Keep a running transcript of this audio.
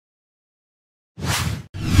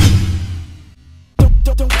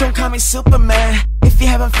Don't call me Superman if you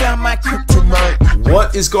haven't found my kryptonite.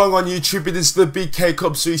 What is going on YouTube? It is the Big K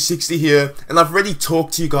Cops 360 here, and I've already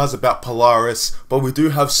talked to you guys about Polaris, but we do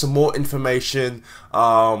have some more information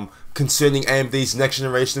concerning AMD's next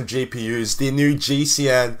generation of GPUs, the new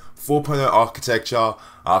GCN 4.0 architecture,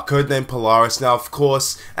 codenamed Polaris. Now, of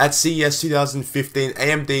course, at CES 2015,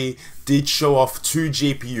 AMD did show off two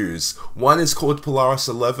GPUs. One is called Polaris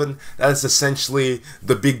 11. That is essentially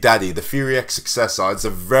the Big Daddy, the Fury X successor. It's a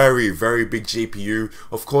very, very big GPU.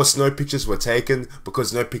 Of course, no pictures were taken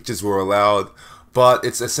because no pictures were allowed. But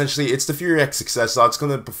it's the Fury X successor. It's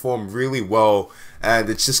going to perform really well, and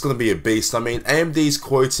it's just going to be a beast. I mean, AMD's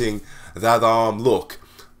quoting that, look,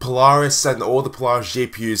 Polaris and all the Polaris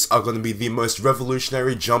GPUs are going to be the most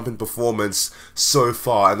revolutionary jump in performance so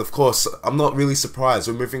far. And of course, I'm not really surprised.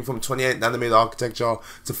 We're moving from 28nm architecture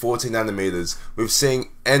to 14nm. We're seeing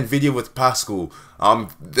NVIDIA with Pascal.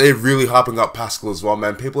 They're really hyping up Pascal as well,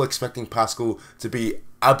 man. People are expecting Pascal to be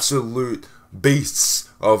absolute beasts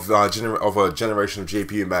of a generation of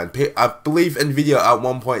GPU, man. I believe NVIDIA at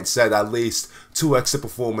one point said at least 2x the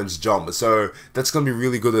performance jump, so that's going to be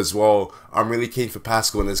really good as well. I'm really keen for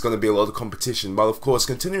Pascal, and there's going to be a lot of competition. But of course,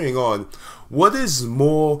 continuing on, what is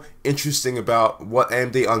more interesting about what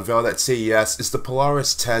AMD unveiled at CES is the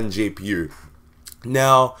Polaris 10 GPU.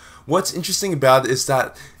 Now, what's interesting about it is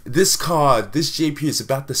that this GPU is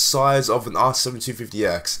about the size of an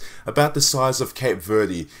R7 about the size of Cape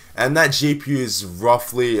Verde, and that GPU is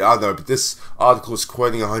roughly, I don't know, but this article is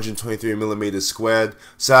quoting 123mm squared,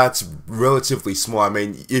 so that's relatively small. I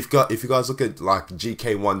mean, if you guys look at like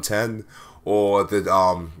GK110 or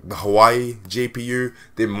the Hawaii GPU,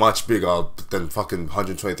 they're much bigger than fucking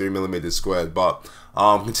 123mm squared. But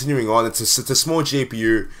continuing on, it's a small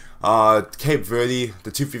GPU. Cape Verde,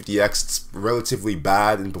 the 250X, it's relatively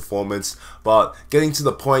bad in performance, but getting to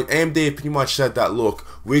the point, AMD pretty much said that, look,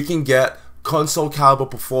 we can get console caliber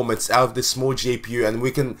performance out of this small GPU, and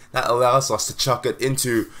that allows us to chuck it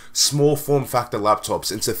into small form factor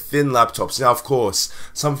laptops, into thin laptops. Now, of course,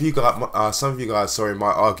 some of you guys,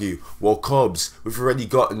 might argue, well, Cobbs, we've already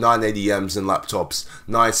got 980Ms in laptops,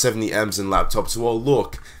 970Ms in laptops. Well,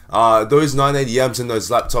 look, those 980Ms in those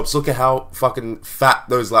laptops, look at how fucking fat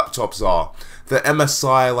those laptops are. The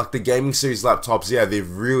MSI, like the gaming series laptops, yeah, they're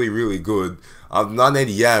really, really good.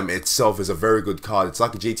 980M itself is a very good card. It's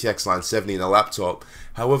like a GTX 970 in a laptop.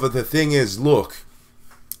 However, the thing is, look,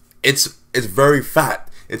 it's very fat.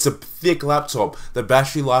 It's a thick laptop. The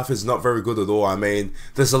battery life is not very good at all. I mean,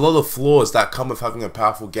 there's a lot of flaws that come with having a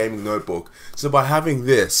powerful gaming notebook. So by having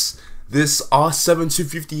this R7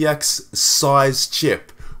 250X size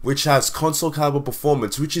chip, which has console caliber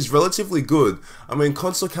performance, which is relatively good. I mean,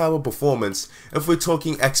 console caliber performance, if we're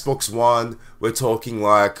talking Xbox One, we're talking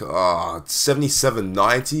like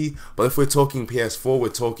 7790, but if we're talking PS4, we're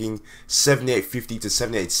talking 7850 to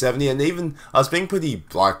 7870, and even, I was being pretty,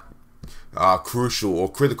 like, crucial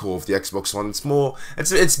or critical of the Xbox One. It's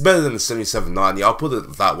better than the 7790, I'll put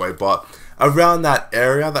it that way, but around that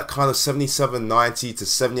area, that kind of 7790 to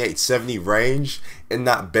 7870 range, in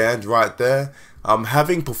that band right there,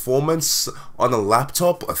 having performance on a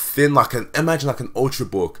laptop, imagine like an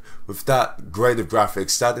ultrabook with that grade of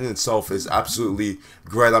graphics, that in itself is absolutely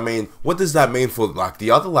great. I mean, what does that mean for like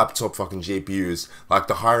the other laptop fucking GPUs, like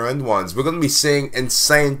the higher end ones? We're going to be seeing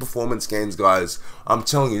insane performance gains, guys. I'm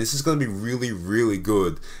telling you, this is going to be really, really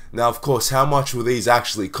good. Now, of course, how much will these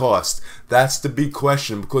actually cost? That's the big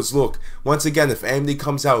question, because look, once again, if AMD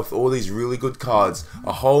comes out with all these really good cards,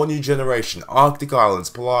 a whole new generation, Arctic Islands,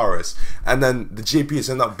 Polaris, and then the GPUs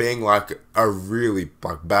end up being like a really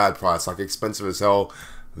bad price, like expensive as hell,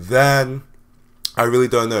 then I really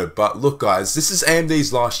don't know. But look, guys, this is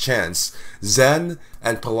AMD's last chance. Zen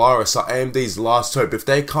and Polaris are AMD's last hope. If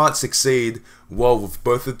they can't succeed well with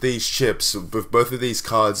both of these chips, with both of these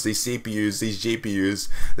cards, these CPUs, these GPUs,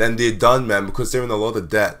 then they're done, man, because they're in a lot of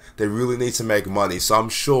debt. They really need to make money, so I'm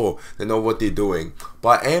sure they know what they're doing.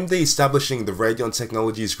 By AMD establishing the Radeon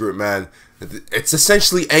Technologies Group, man, it's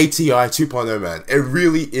essentially ATI 2.0, man. It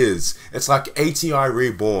really is. It's like ATI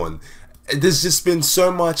reborn. There's just been so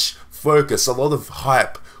much focus, a lot of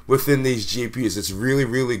hype within these GPUs. It's really,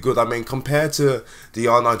 really good. I mean, compared to the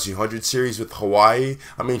R9200 series with Hawaii,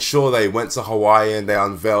 I mean, sure, they went to Hawaii and they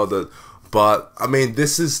unveiled it, but I mean,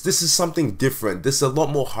 this is something different. There's a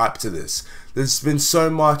lot more hype to this. There's been so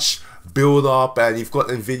much build up, and you've got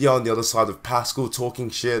NVIDIA on the other side of Pascal talking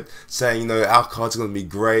shit, saying, you know, our cards are going to be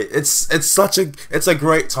great. It's a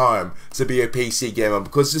great time to be a PC gamer,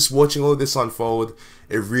 because just watching all of this unfold,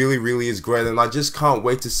 it really, really is great, and I just can't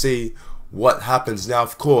wait to see what happens. Now,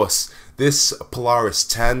 of course, this Polaris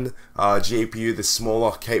 10 GPU, the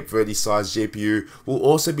smaller Cape Verde size GPU, will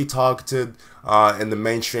also be targeted in the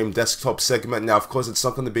mainstream desktop segment. Now, of course, it's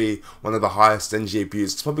not going to be one of the highest end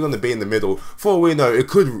GPUs. It's probably going to be in the middle. For all we know, it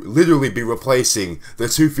could literally be replacing the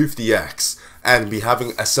 250X and be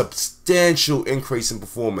having a substantial increase in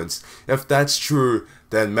performance. If that's true,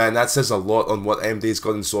 then man, that says a lot on what AMD's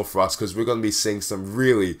got in store for us, because we're going to be seeing some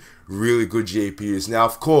really, really good GPUs. Now,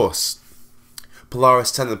 of course,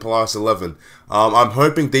 Polaris 10 and Polaris 11. I'm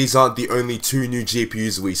hoping these aren't the only two new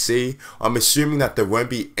GPUs we see. I'm assuming that there won't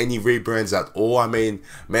be any rebrands at all. I mean,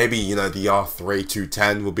 maybe, you know, the R3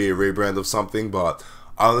 210 will be a rebrand of something, but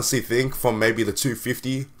I honestly think from maybe the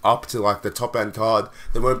 250 up to like the top end card,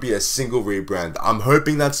 there won't be a single rebrand. I'm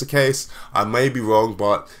hoping that's the case. I may be wrong,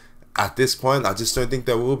 but at this point, I just don't think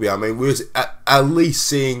there will be. I mean, we're at least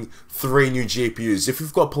seeing 3 new GPUs. If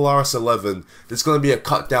we've got Polaris 11, there's going to be a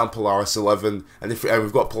cut down Polaris 11, and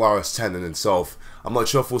we've got Polaris 10 in itself. I'm not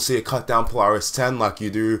sure if we'll see a cut down Polaris 10 like you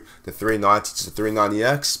do the 390 to the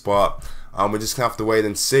 390X, but we're just going to have to wait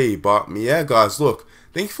and see. But yeah, guys, look,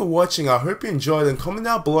 thank you for watching. I hope you enjoyed, and comment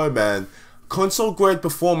down below, man. Console grade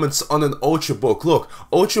performance on an Ultrabook. Look,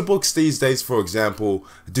 Ultrabooks these days, for example,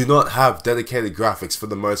 do not have dedicated graphics for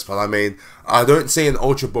the most part. I mean, I don't see an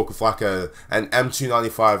Ultrabook with like an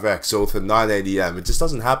M295X or with a 980M. It just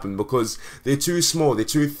doesn't happen because they're too small, they're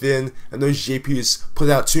too thin, and those GPUs put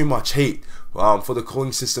out too much heat for the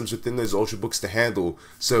cooling systems within those Ultrabooks to handle.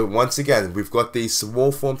 So once again, we've got these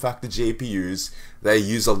small form factor GPUs. They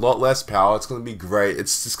use a lot less power. It's going to be great.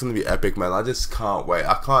 It's just going to be epic, man. I just can't wait.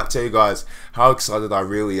 I can't tell you guys how excited I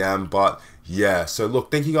really am, but yeah. So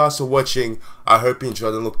look, thank you guys for watching. I hope you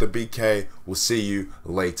enjoyed, and look, the BK will see you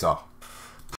later.